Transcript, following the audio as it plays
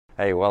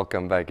Hey,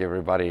 welcome back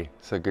everybody.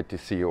 So good to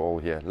see you all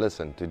here.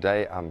 Listen,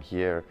 today I'm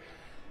here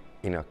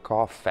in a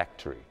car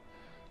factory.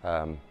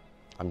 I'm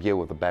here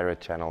with the Barrett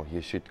channel.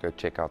 You should go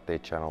check out their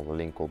channel. The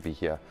link will be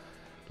here.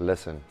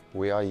 Listen,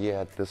 we are here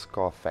at this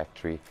car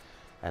factory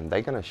and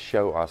they're going to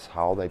show us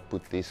how they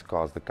put these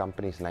cars. The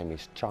company's name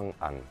is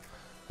Chongqing,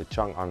 the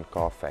Chongqing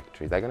car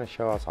factory. They're going to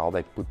show us how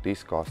they put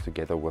these cars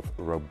together with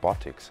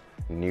robotics,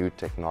 new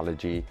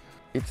technology.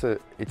 It's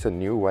a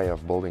new way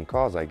of building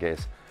cars, I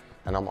guess.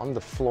 And I'm on the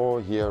floor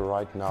here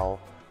right now.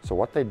 So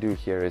what they do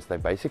here is they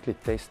basically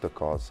test the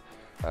cars.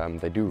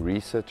 They do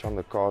research on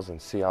the cars and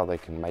see how they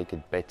can make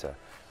it better.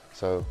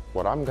 So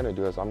what I'm going to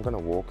do is I'm going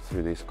to walk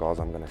through these cars.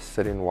 I'm going to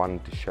sit in one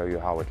to show you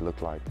how it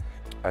looked like.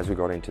 As we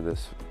got into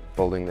this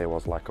building, there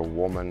was like a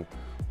woman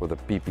with a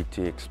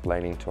PPT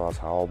explaining to us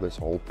how this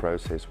whole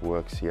process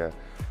works here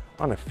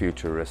on a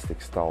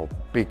futuristic style,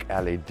 big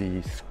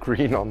LED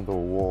screen on the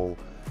wall.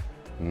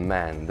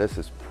 Man, this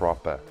is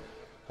proper.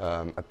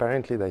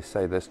 Apparently they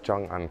say this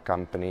Chongqing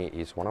company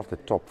is one of the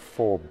top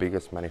 4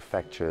 biggest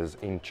manufacturers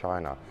in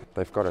China.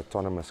 They've got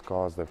autonomous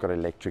cars, they've got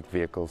electric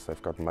vehicles,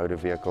 they've got motor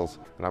vehicles,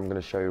 and I'm going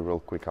to show you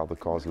real quick how the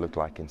cars look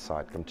like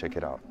inside. Come check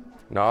it out.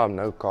 Now, I'm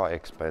no car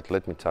expert,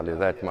 let me tell you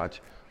that much,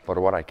 but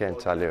what I can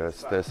tell you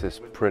is this is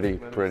pretty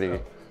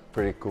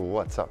cool.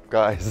 What's up,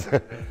 guys?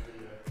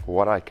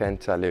 What I can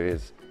tell you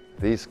is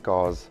these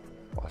cars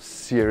are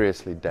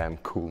seriously damn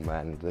cool,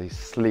 man. They're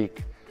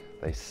sleek,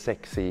 they're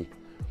sexy.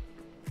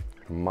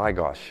 My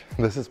gosh,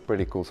 this is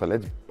pretty cool. So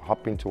let's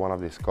hop into one of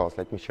these cars.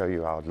 Let me show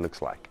you how it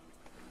looks like.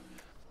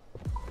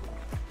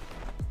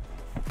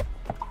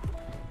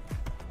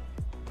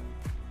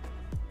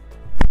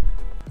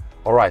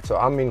 All right, so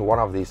I'm in one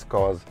of these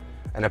cars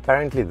and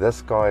apparently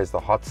this car is the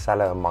hot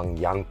seller among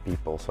young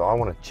people. So I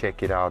want to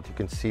check it out. You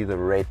can see the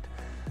red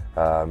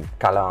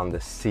color on the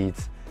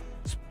seats.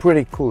 It's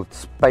pretty cool, it's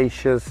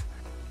spacious.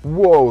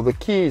 Whoa, the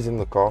key is in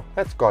the car.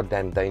 That's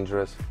goddamn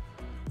dangerous.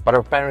 But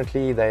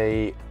apparently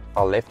they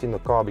are left in the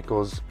car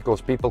because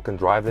people can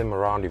drive them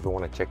around if you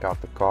want to check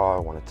out the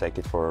car, want to take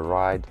it for a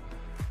ride.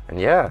 And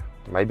yeah,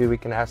 maybe we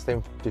can ask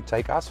them to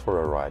take us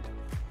for a ride.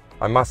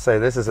 I must say,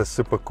 this is a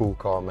super cool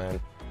car,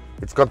 man.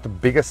 It's got the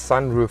biggest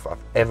sunroof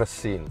I've ever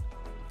seen.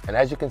 And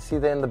as you can see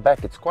there in the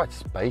back, it's quite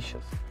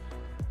spacious.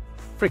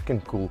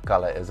 Freaking cool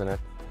color, isn't it?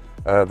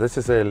 This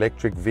is an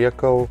electric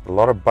vehicle. A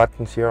lot of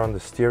buttons here on the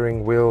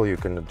steering wheel. You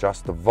can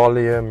adjust the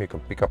volume, you can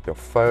pick up your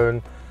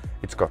phone.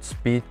 It's got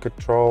speed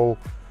control.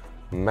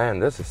 Man,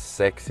 this is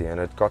sexy, and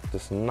it's got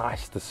this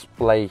nice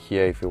display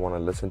here if you want to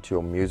listen to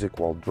your music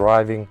while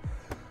driving.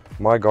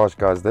 My gosh,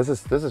 guys, this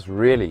is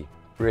really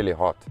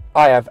hot.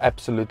 I have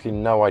absolutely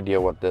no idea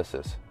what this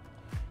is.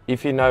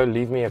 If you know,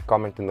 leave me a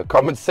comment in the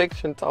comment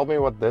section. Tell me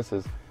what this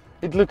is.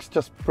 It looks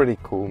just pretty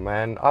cool,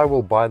 man. I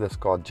will buy this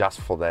car just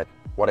for that,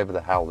 whatever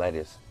the hell that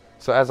is.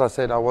 So as I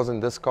said, I was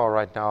in this car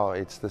right now.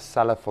 It's the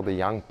seller for the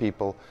young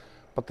people,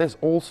 but there's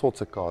all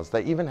sorts of cars.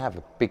 They even have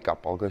a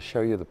pickup. I'll go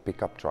show you the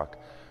pickup truck.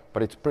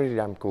 But it's pretty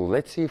damn cool.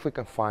 Let's see if we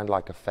can find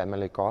like a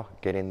family car,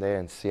 get in there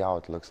and see how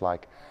it looks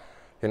like.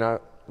 You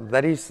know,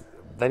 that is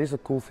a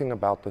cool thing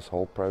about this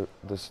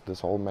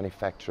whole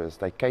manufacturers.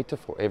 They cater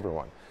for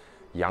everyone.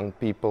 Young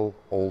people,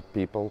 old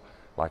people.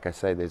 Like I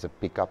say, there's a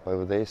pickup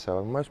over there.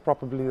 So most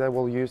probably they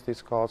will use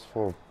these cars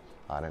for,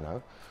 I don't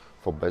know,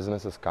 for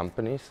businesses,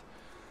 companies.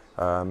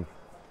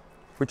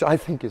 Which I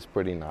think is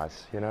pretty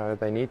nice. You know,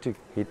 they need to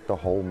hit the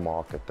whole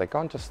market. They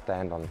can't just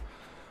stand on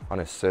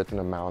a certain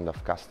amount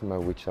of customer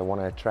which they want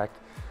to attract.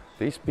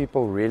 These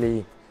people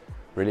really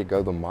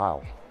go the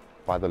mile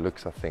by the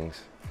looks of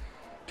things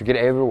to get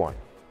everyone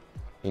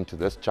into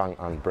this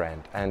Chongqing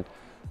brand. And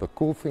the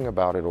cool thing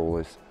about it all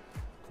is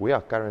we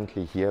are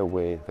currently here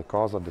where the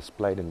cars are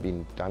displayed and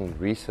being done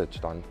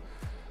researched on.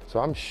 So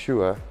I'm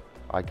sure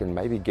I can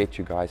maybe get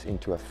you guys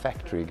into a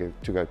factory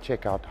to go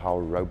check out how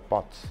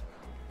robots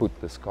put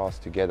these cars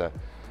together.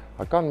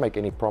 I can't make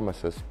any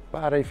promises,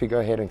 but if you go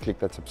ahead and click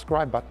that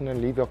subscribe button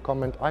and leave your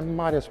comment, I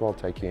might as well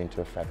take you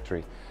into a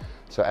factory.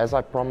 So as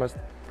I promised,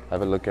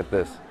 have a look at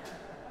this.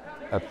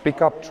 A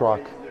pickup truck,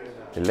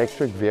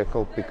 electric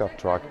vehicle pickup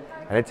truck,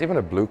 and it's even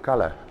a blue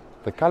color.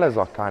 The colors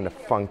are kind of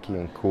funky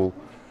and cool.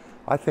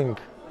 I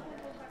think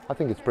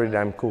it's pretty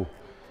damn cool.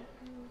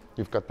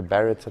 You've got the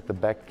Barretts at the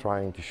back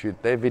trying to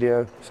shoot their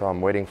video, so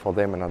I'm waiting for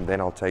them and then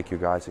I'll take you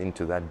guys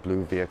into that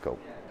blue vehicle.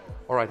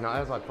 Alright, now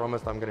as I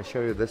promised, I'm going to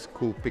show you this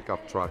cool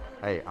pickup truck.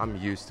 Hey, I'm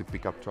used to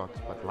pickup trucks,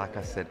 but like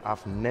I said,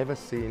 I've never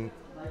seen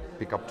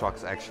pickup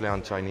trucks actually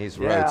on Chinese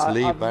roads.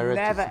 I've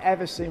never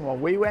ever seen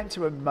one. We went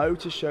to a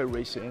motor show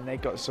recently and they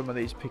got some of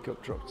these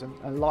pickup trucks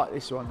and like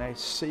this one, they're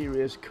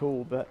serious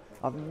cool, but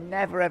I've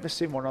never ever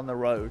seen one on the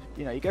road.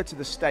 You know, you go to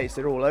the States,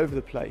 they're all over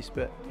the place,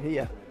 but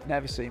here,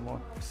 never seen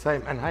one.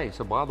 Same, and hey,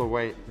 so by the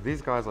way,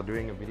 these guys are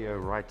doing a video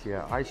right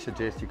here. I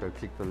suggest you go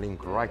click the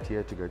link right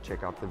here to go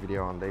check out the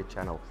video on their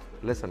channel.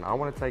 Listen, I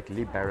want to take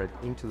Lee Barrett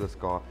into this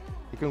car.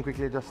 You can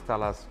quickly just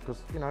tell us,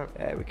 because you know,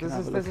 yeah,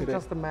 this is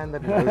just a man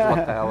that knows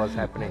what the hell is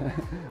happening.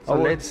 So I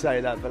wouldn't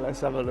say that, but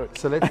let's have a look.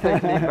 So let's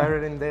take Lee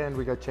Barrett in there and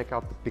we go check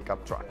out the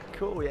pickup truck.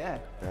 Cool, yeah.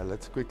 Yeah,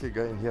 let's quickly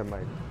go in here,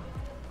 mate.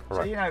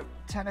 So, you know,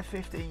 10 or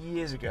 15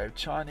 years ago,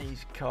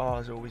 Chinese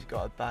cars always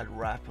got a bad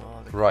rap,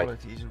 or the Right.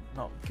 quality's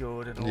not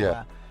good and all Yeah.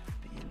 that.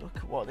 But you look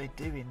at what they're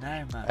doing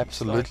now, man.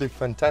 Absolutely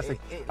fantastic.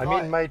 I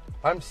like- mean, mate,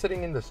 I'm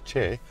sitting in this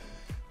chair.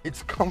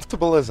 It's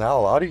comfortable as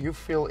hell. How do you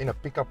feel in a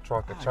pickup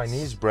truck, a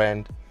Chinese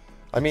brand?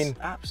 I mean, it's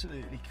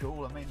absolutely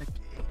cool. I mean,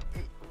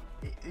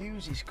 it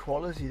oozes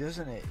quality,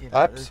 doesn't it? You know,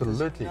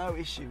 absolutely. There's no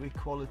issue with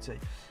quality.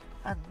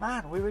 And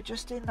man, we were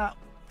just in that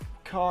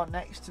car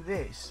next to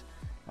this,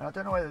 and I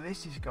don't know whether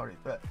this has got it,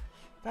 but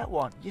that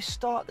one, you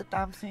start the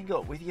damn thing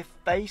up with your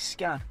face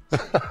scan.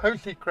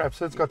 Holy crap!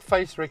 So it's got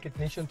face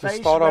recognition to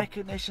Face start up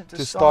recognition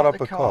to start up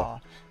the a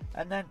car.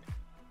 And then,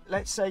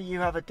 let's say you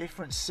have a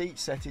different seat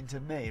setting to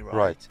me, right?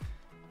 Right.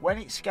 When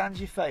it scans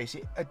your face,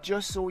 it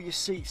adjusts all your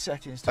seat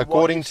settings to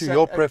According what to you've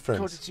your set- preference.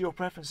 According to your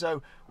preference.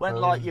 So when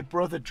like your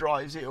brother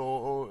drives it,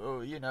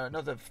 or you know,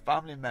 another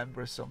family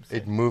member or something,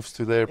 it moves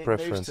to their it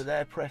preference. moves to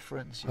their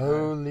preference. You know?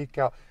 Holy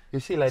cow! You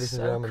see, ladies and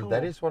So gentlemen,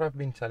 that cool. is what I've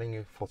been telling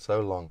you for so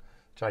long.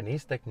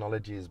 Chinese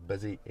technology is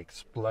busy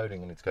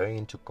exploding, and it's going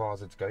into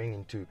cars, it's going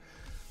into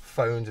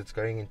phones, it's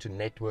going into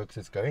networks,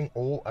 it's going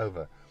all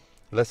over.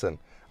 Listen,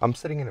 I'm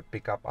sitting in a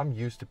pickup. I'm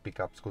used to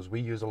pickups because we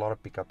use a lot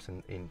of pickups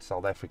in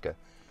South Africa.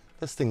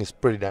 This thing is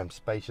pretty damn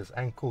spacious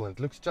and cool, and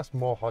it looks just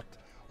more hot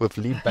with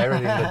Lee Barrett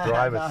in the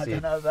driver's I seat.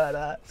 don't know about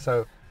that.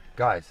 So,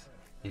 guys,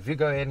 if you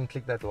go ahead and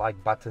click that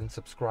like button,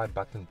 subscribe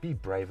button, be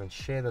brave and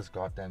share this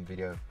goddamn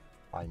video,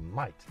 I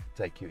might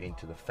take you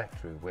into the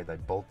factory where they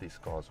build these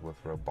cars with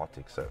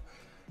robotics. So,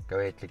 go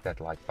ahead, click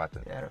that like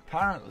button. Yeah,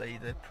 apparently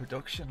the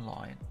production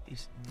line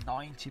is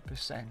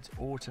 90%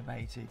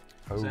 automated.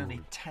 There's Oh.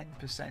 only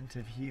 10%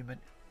 of human,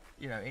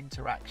 you know,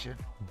 interaction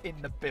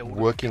in the build. of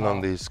the Working on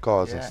car. these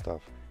cars and Yeah.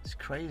 stuff. It's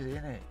crazy,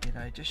 isn't it? You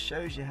know, it just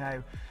shows you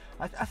how.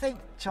 I think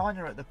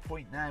China are at the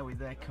point now with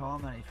their car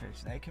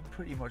manufacturing, they can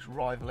pretty much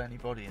rival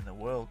anybody in the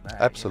world now.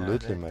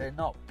 Absolutely, you know, mate. They're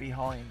not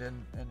behind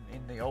in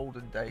the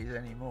olden days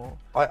anymore.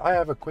 I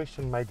have a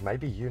question, mate.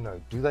 Maybe you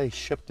know. Do they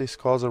ship these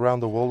cars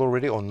around the world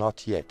already or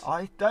not yet?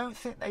 I don't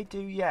think they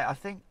do yet. I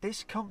think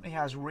this company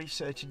has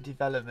research and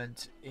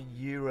development in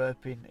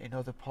Europe, in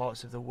other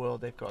parts of the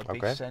world. They've got a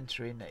big Okay.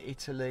 centre in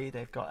Italy.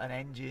 They've got an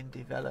engine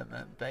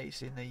development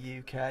base in the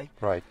UK.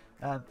 Right.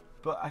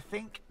 But I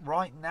think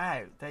right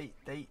now they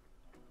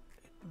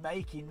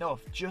make enough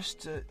just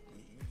to,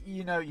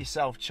 you know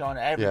yourself, China,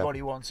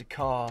 everybody wants a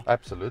car.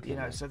 Absolutely. You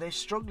know, mate. so they're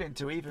struggling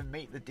to even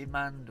meet the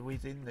demand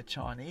within the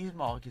Chinese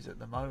market at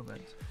the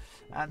moment.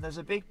 And there's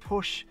a big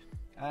push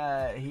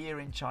here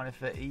in China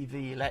for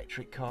EV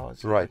electric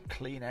cars, Right. for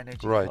clean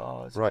energy Right,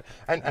 cars. right.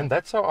 And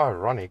that's so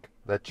ironic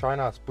that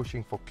China is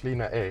pushing for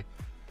cleaner air,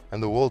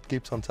 and the world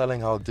keeps on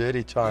telling how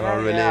dirty China Yeah,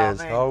 really yeah, I is.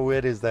 mean, How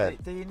weird is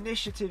that? The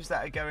initiatives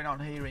that are going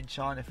on here in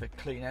China for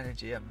clean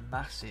energy are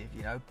massive,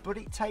 you know, but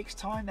it takes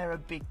time. They're a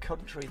big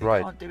country. They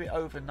Right. can't do it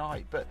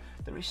overnight, but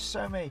there is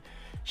so many.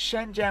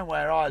 Shenzhen,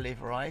 where I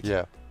live, right?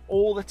 Yeah.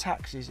 All the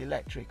taxis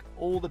electric,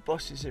 all the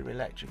buses are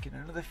electric. In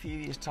another few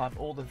years' time,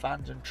 all the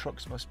vans and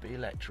trucks must be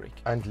electric.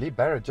 And Lee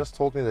Barrett just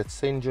told me that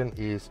Shenzhen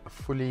is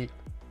fully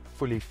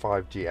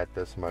 5G at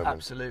this moment.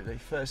 Absolutely,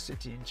 first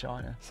city in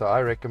China. So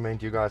I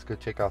recommend you guys go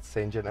check out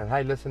Shenzhen. And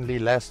hey, listen, Lee,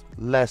 last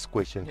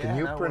question. Can Yeah,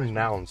 you no worries, mate.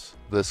 pronounce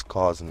this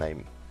car's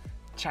name?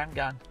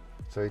 Chang'an.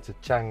 So it's a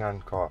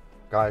Chang'an car.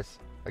 Guys,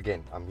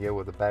 again, I'm here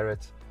with the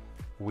Barretts.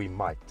 We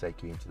might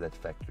take you into that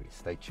factory.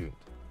 Stay tuned.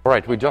 All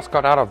right, we just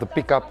got out of the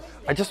pickup.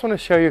 I just want to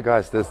show you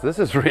guys this. This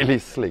is really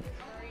sleek.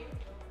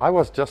 I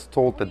was just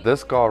told that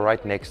this car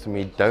right next to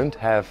me don't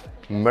have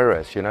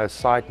mirrors, you know,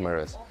 side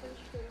mirrors.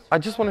 I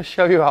just want to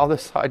show you how the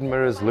side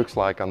mirrors looks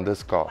like on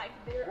this car.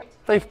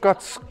 They've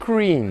got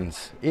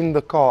screens in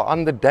the car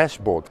on the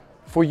dashboard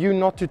for you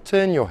not to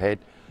turn your head.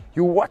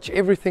 You watch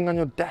everything on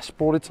your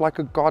dashboard. It's like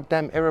a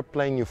goddamn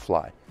aeroplane you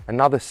fly.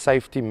 Another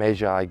safety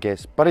measure, I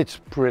guess, but it's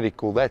pretty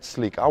cool. That's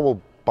sleek. I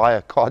will buy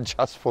a car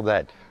just for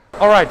that.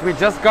 All right, we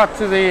just got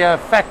to the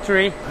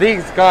factory.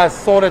 These guys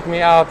sorted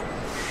me out.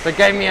 They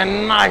gave me a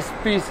nice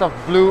piece of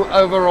blue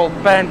overall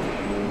pant,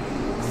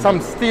 some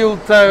steel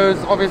toes,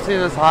 obviously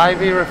this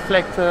Hy-Vee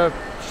reflector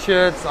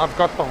shirts. I've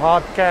got the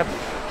hard cap.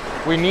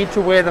 We need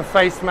to wear the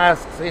face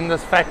masks in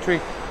this factory.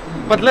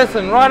 But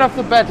listen, right off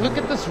the bat, look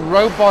at this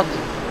robot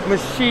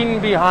machine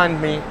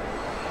behind me.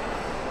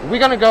 We're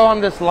gonna go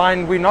on this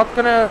line. We're not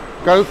gonna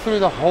go through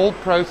the whole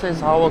process,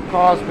 how a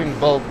car's been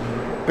built,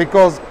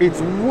 because it's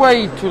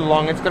way too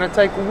long. It's gonna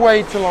take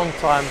way too long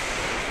time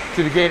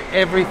to get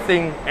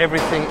everything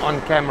on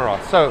camera.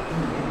 So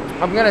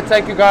I'm gonna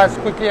take you guys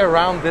quickly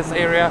around this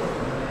area.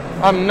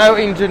 I'm no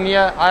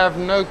engineer, I have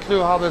no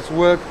clue how this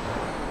works,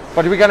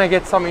 but we're gonna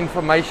get some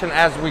information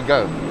as we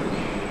go.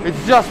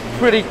 It's just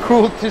pretty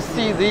cool to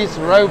see these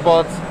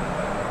robots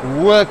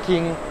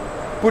working,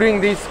 putting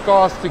these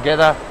cars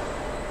together.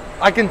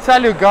 I can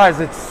tell you guys,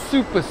 it's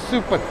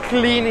super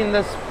clean in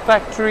this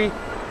factory.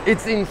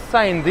 It's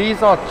insane.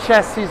 These are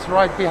chassis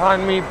right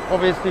behind me,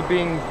 obviously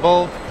being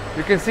built.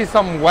 You can see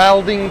some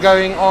welding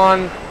going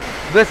on.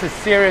 This is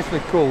seriously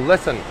cool.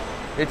 Listen,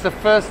 it's the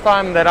first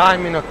time that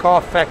I'm in a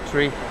car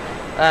factory,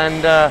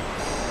 and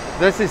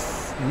this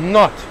is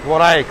not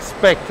what I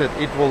expected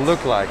it will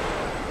look like.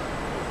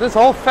 This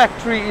whole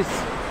factory is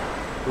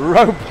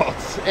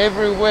robots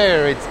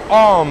everywhere. It's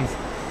arms.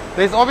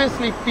 There's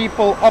obviously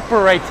people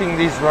operating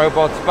these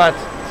robots, but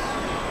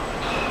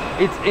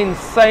it's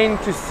insane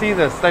to see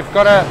this. They've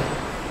got a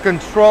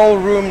control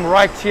room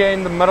right here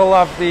in the middle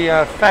of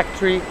the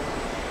factory,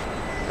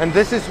 and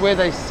this is where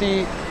they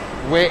see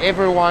where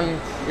everyone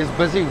is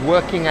busy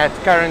working at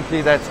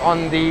currently. That's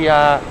on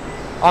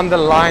the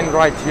line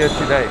right here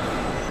today.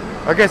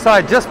 Okay, so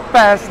I just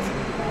passed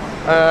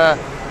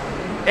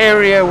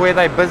area where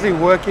they're busy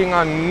working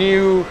on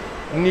new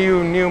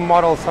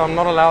models, so I'm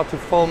not allowed to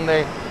film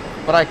there,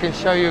 but I can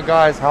show you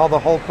guys how the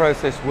whole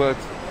process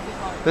works.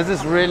 This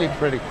is really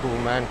pretty cool,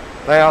 man.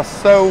 They are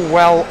so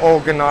well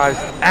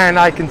organized, and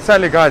I can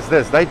tell you guys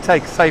this, they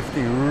take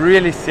safety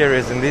really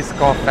serious in these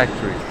car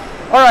factories.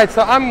 All right,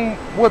 so I'm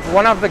with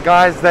one of the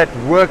guys that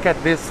work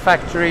at this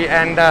factory,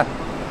 and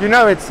you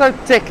know, it's so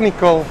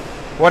technical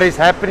what is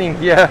happening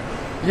here.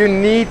 You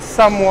need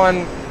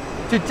someone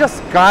to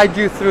just guide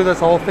you through this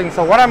whole thing.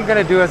 So what I'm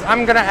going to do is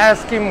I'm going to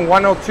ask him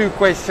 1 or 2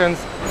 questions,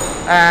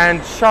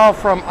 and Shao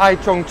from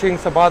Chongqing,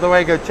 so by the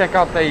way, go check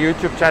out their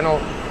YouTube channel.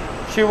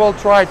 She will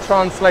try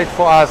translate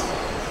for us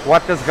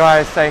what this guy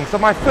is saying. So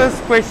my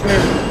first question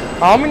is,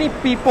 how many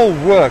people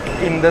work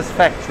in this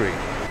factory?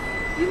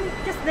 You mean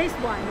just this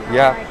one? You know,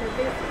 yeah. Like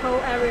this whole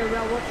area we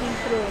are working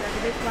through,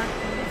 like this one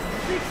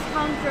is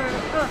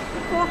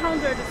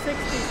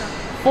 460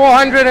 something.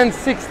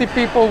 460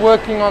 people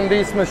working on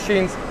these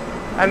machines.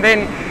 And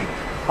then,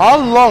 how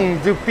long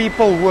do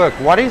people work?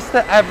 What is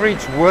the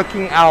average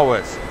working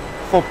hours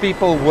for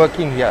people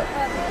working here?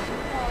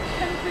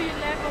 10 to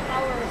 11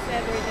 hours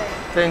every day.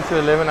 10 to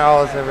 11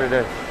 hours every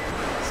day.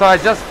 So I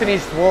just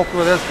finished walk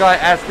with this guy,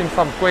 asked him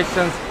some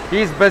questions.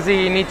 He's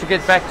busy, he needs to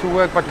get back to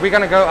work, but we're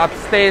gonna go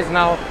upstairs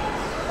now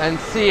and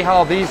see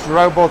how these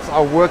robots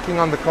are working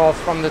on the cars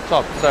from the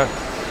top. So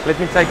let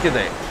me take you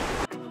there.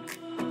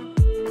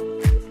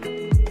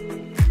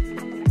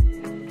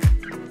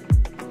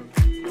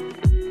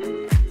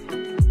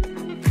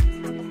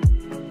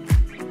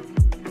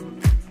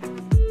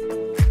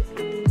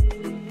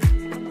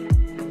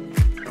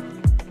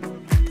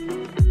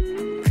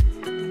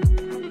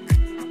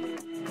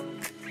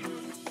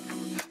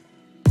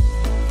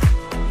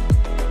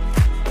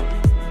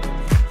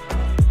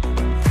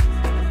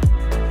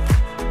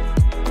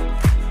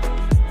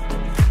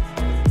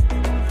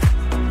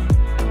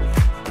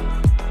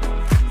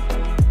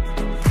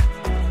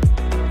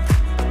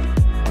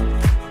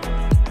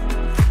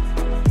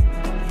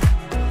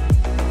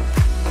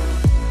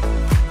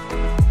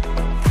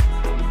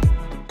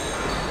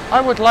 I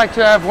would like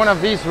to have one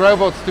of these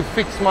robots to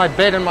fix my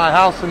bed in my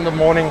house in the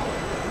morning.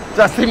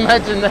 Just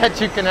imagine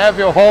that, you can have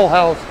your whole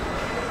house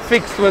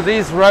fixed with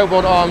these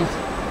robot arms,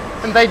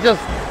 and they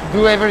just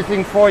do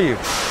everything for you.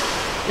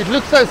 It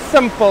looks so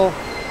simple,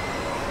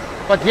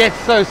 but yet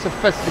so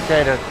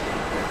sophisticated.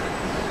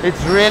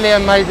 It's really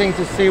amazing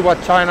to see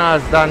what China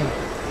has done,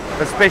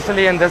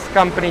 especially in this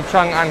company,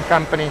 Chang'an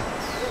company.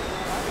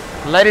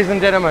 Ladies and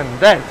gentlemen,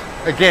 that,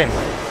 again,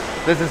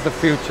 this is the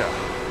future.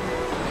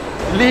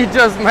 Lee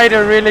just made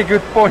a really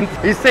good point.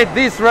 He said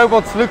these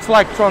robots looks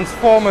like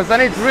transformers,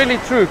 and it's really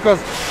true, because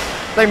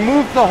they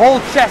move the whole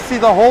chassis,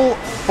 the whole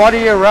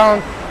body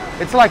around.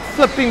 It's like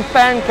flipping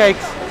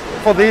pancakes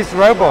for these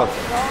robots.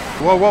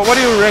 Well, what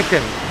do you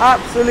reckon?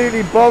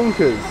 Absolutely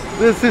bonkers.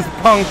 This is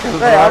bonkers,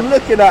 Hey, right? I'm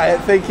looking at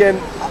it thinking,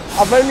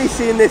 I've only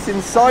seen this in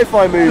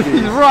sci-fi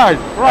movies. right.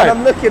 And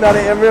I'm looking at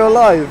it in real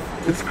life.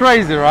 It's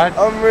crazy, right?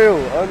 Unreal.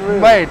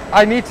 Mate,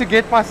 I need to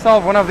get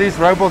myself one of these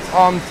robots'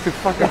 arms to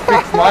fucking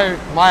fix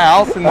my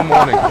house in the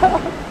morning.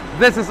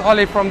 This is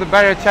Ollie from the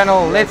Barrier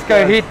channel. Let's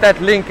go hit that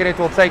link and it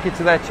will take you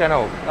to that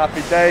channel.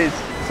 Happy days.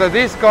 So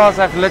these cars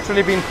have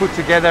literally been put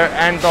together,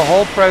 and the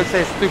whole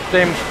process took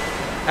them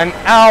an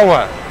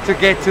hour to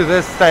get to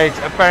this stage,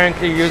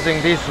 apparently using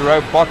these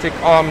robotic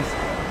arms.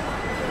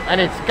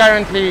 And it's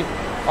currently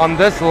on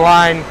this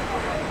line,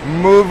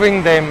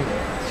 moving them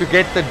to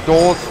get the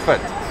doors fit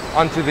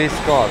onto these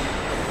cars.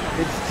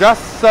 It's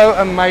just so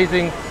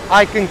amazing.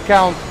 I can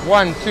count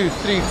 1, 2,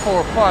 3,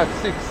 4,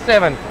 5, 6,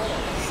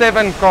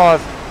 7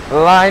 cars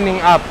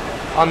lining up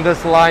on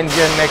this line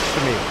here next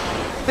to me.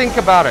 Think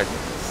about it,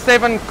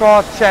 7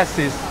 car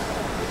chassis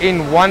in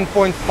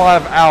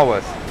 1.5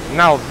 hours.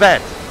 Now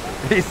that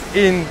is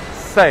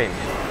insane.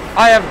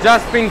 I have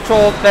just been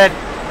told that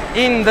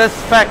in this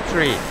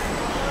factory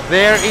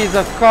there is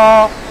a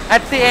car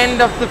at the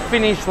end of the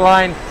finish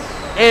line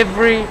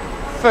every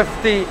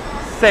 50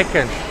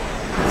 seconds.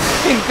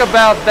 Think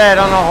about that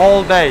on a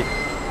whole day.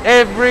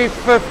 Every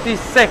 50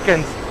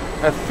 seconds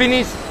a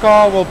finished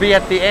car will be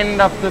at the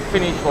end of the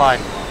finish line,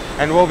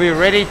 and we'll be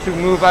ready to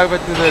move over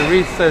to the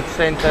research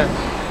center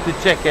to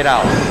check it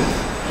out.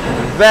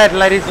 That,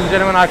 ladies and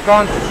gentlemen, I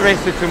can't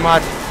stress it too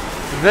much.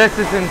 This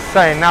is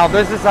insane. Now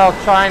this is how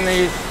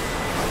Chinese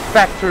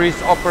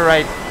factories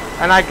operate,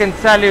 and I can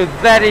tell you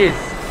that is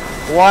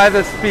why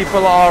these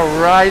people are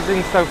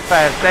rising so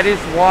fast. That is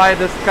why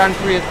this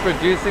country is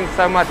producing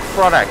so much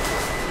product.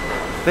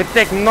 The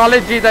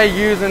technology they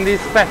use in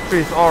these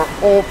factories are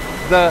off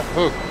the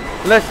hook.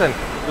 Listen,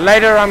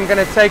 later I'm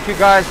going to take you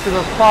guys to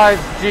the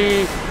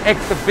 5G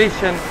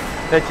exhibition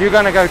that you're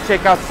going to go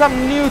check out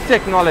some new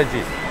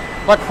technology.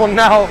 But for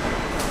now,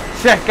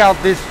 check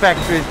out these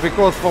factories,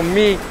 because for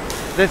me,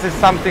 this is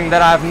something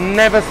that I've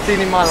never seen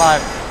in my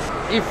life.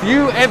 If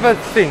you ever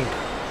think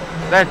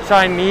that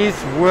Chinese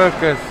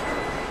workers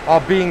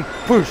are being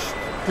pushed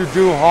to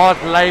do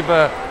hard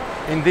labor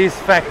in these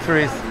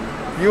factories,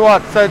 you are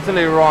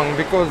totally wrong,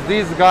 because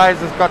these guys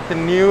have got the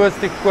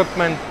newest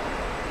equipment,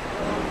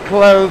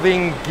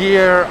 clothing,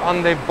 gear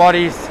on their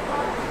bodies.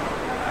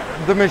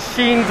 The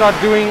machines are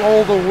doing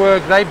all the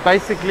work. They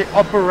basically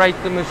operate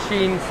the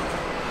machines.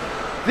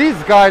 These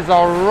guys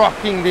are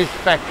rocking these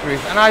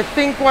factories, and I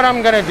think what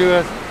I'm going to do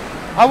is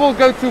I will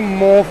go to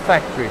more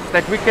factories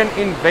that we can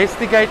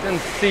investigate and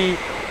see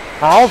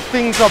how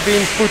things are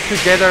being put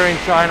together in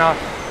China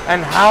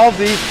and how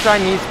these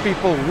Chinese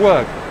people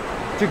work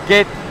to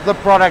get the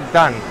product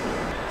done.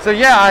 So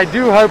yeah, I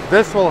do hope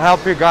this will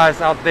help you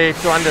guys out there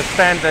to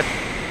understand that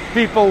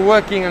people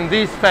working in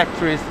these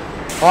factories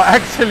are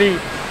actually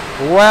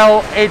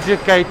well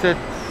educated,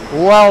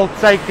 well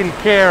taken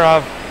care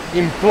of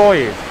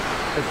employees,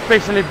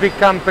 especially big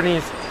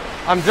companies.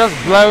 I'm just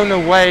blown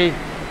away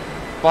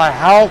by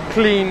how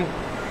clean,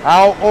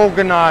 how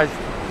organized,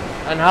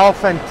 and how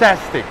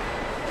fantastic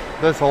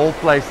this whole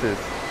place is.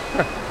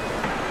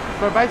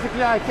 So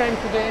basically I came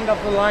to the end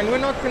of the line. We're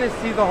not going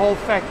to see the whole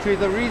factory.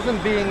 The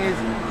reason being is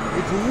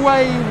it's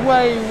way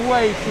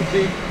too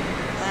big,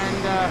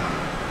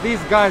 and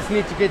these guys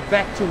need to get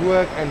back to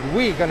work, and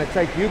we're going to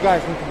take you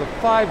guys into the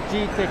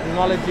 5G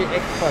Technology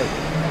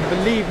Expo.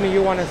 Believe me,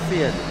 you want to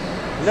see it.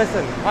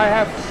 Listen, I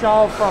have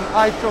Xiao from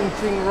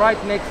Chongqing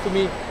right next to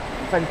me.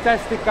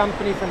 Fantastic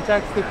company,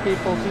 fantastic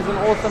people. She's an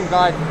awesome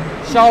guide.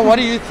 Xiao, what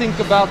do you think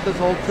about this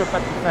whole trip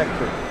at the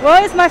factory?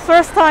 Well, it's my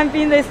first time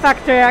being in this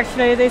factory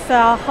actually. This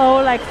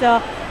whole like the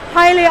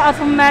highly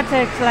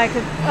automatic like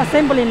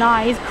assembly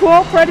line. It's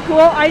cool, pretty cool.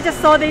 I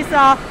just saw this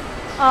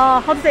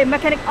how to say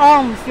mechanic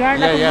arms,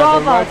 like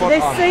robots. They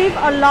save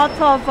a lot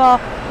of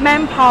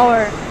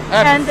manpower.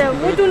 Absolutely.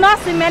 And we do not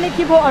see many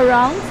people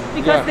around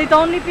because they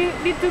don't need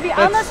to be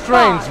on the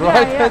spot. That's strange,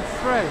 right? That's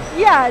strange.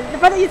 Yeah,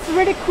 but it's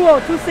really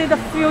cool to see the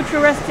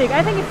futuristic.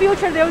 I think in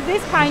future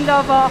this kind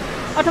of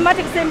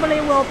automatic assembly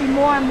will be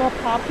more and more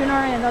popular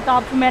and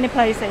adopted to many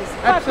places.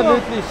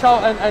 Absolutely,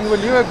 Xiao, and will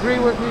you agree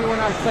with me when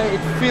I say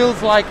it feels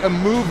like a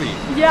movie?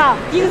 Yeah,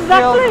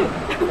 exactly.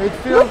 It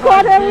feels Look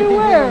like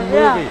everywhere. a movie.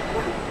 Yeah.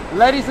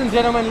 Ladies and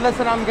gentlemen,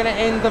 listen, I'm going to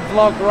end the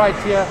vlog right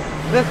here.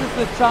 This is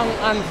the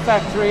Chang'an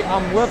factory.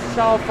 I'm with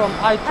Xiao from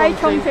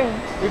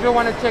Chongqing. If you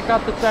want to check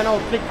out the channel,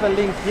 click the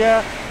link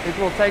here. It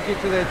will take you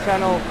to their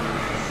channel.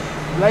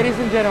 Ladies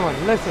and gentlemen,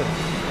 listen,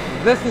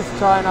 this is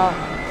China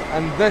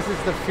and this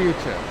is the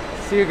future.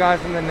 See you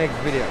guys in the next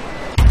video.